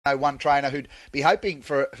One trainer who'd be hoping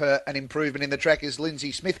for an improvement in the track is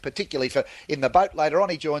Lindsay Smith, particularly for in the boat later on.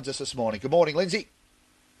 He joins us this morning. Good morning, Lindsay.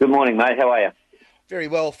 Good morning, mate. How are you? Very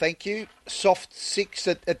well, thank you. Soft 6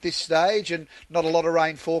 at this stage and not a lot of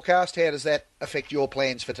rain forecast. How does that affect your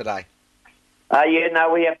plans for today?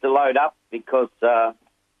 We have to load up because,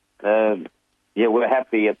 we're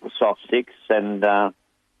happy at the soft 6 and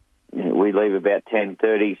we leave about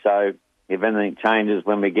 10:30. So if anything changes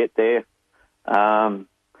when we get there,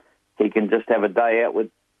 he can just have a day out with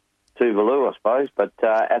Tuvalu, I suppose. But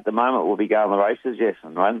at the moment, we'll be going the races, yes,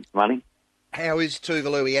 and running. How is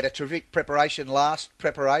Tuvalu? He had a terrific last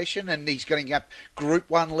preparation, and he's going up Group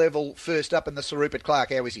 1 level first up in the Sir Rupert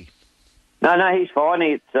Clarke. How is he? No, he's fine.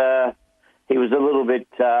 He was a little bit...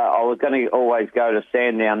 I was going to always go to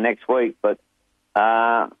Sandown next week, but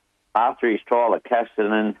after his trial at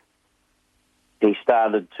Casterton, he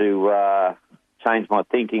started to change my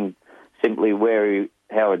thinking simply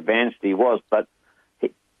how advanced he was. But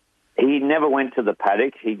he never went to the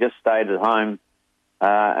paddock. He just stayed at home.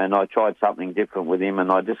 And I tried something different with him,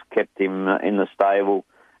 and I just kept him in the stable.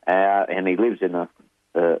 And he lives in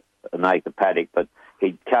an acre paddock, but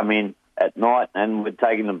he'd come in at night and we'd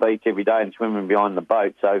take him to the beach every day and swim him behind the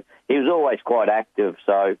boat. So he was always quite active.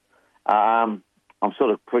 So I'm sort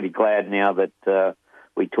of pretty glad now that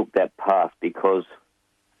we took that path because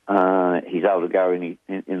he's able to go in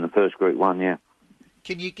the first Group 1, yeah.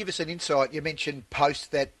 Can you give us an insight? You mentioned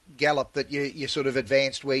post that gallop that you sort of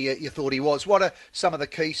advanced where you thought he was. What are some of the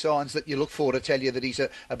key signs that you look for to tell you that he's a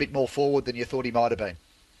bit more forward than you thought he might have been?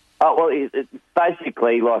 Oh, well, it's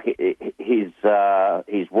basically like his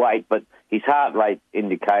weight, but his heart rate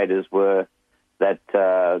indicators were that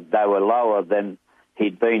they were lower than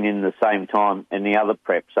he'd been in the same time in the other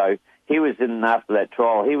prep. So he was after that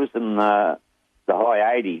trial, he was in the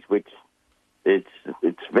high 80s, which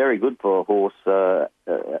it's very good for a horse of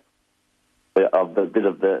the bit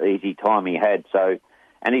of the easy time he had. So,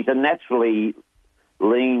 and he's a naturally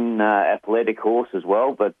lean, athletic horse as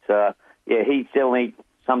well. But he's only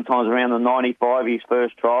sometimes around the 95 his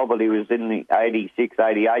first trial, but he was in the 86,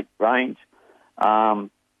 88 range,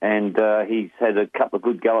 and he's had a couple of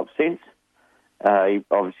good gallops since. He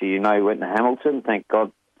went to Hamilton. Thank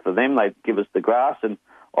God for them. They give us the grass, and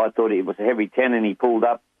I thought it was a heavy 10, and he pulled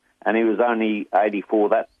up. And he was only 84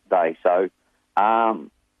 that day. So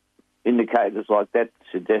indicators like that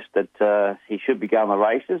suggest that he should be going the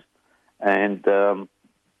races. And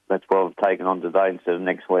that's why I've taken on today instead of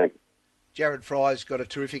next week. Jared Fry's got a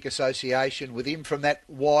terrific association with him from that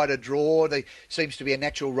wider draw. There seems to be a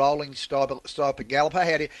natural rolling style of galloper.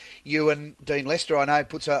 How do you and Dean Lester, I know,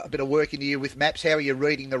 puts a bit of work into you with maps. How are you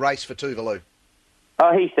reading the race for Tuvalu?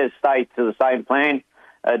 Oh, he says stay to the same plan.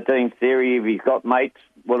 Dean's theory, if he's got mates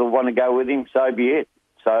will want to go with him, so be it.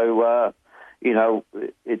 So,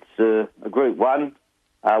 it's a Group 1.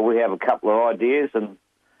 We have a couple of ideas, and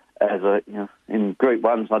in Group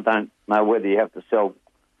 1s, I don't know whether you have to sell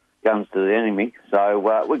guns to the enemy.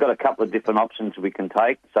 So we've got a couple of different options we can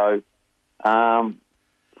take. So I'll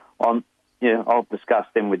discuss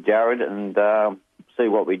them with Jared and see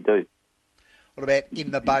what we do. What about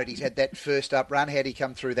in the boat? He's had that first up run. How did he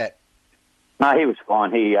come through that? No, he was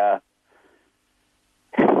fine.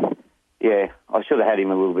 I should have had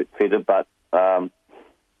him a little bit fitter, but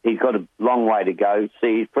he's got a long way to go.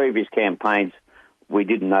 See, his previous campaigns, we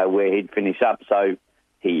didn't know where he'd finish up, so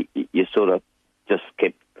you sort of just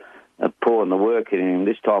kept pouring the work in him.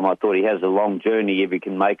 This time I thought he has a long journey if he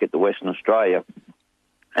can make it to Western Australia.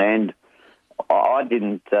 And I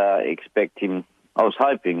didn't expect him. I was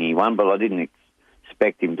hoping he won, but I didn't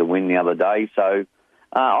expect him to win the other day, so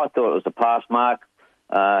I thought it was a pass mark.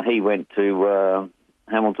 He went to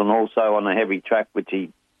Hamilton also on a heavy track, which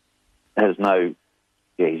he has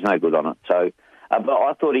he's no good on it. So, but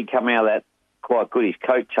I thought he'd come out of that quite good. His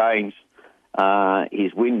coat changed,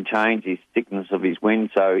 his wind changed, his thickness of his wind,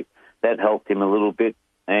 so that helped him a little bit,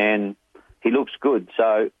 and he looks good.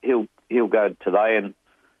 So he'll go today, and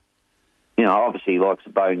obviously he likes a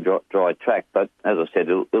bone dry track, but as I said,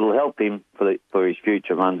 it'll help him for his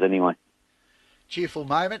future runs anyway. Cheerful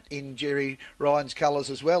moment in Jerry Ryan's colours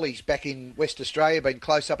as well. He's back in West Australia, been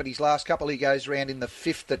close up in his last couple. He goes round in the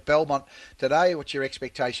 5th at Belmont today. What's your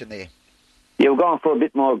expectation there? Yeah, we're going for a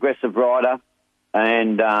bit more aggressive rider,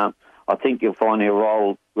 and I think you'll find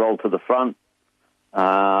he'll roll to the front,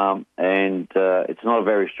 and it's not a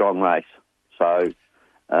very strong race. So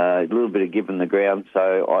a little bit of give in the ground.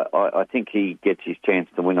 So I think he gets his chance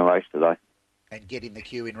to win a race today. And get in the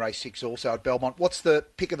queue in race 6 also at Belmont. What's the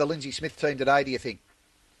pick of the Lindsay Smith team today, do you think?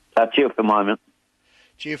 Chill for the moment.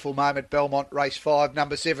 cheerful moment, Belmont Race 5,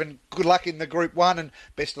 number 7. Good luck in the Group 1 and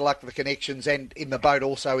best of luck for the connections and in the boat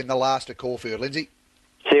also in the last at Caulfield. Lindsay?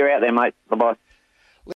 See you out there, mate. Bye-bye.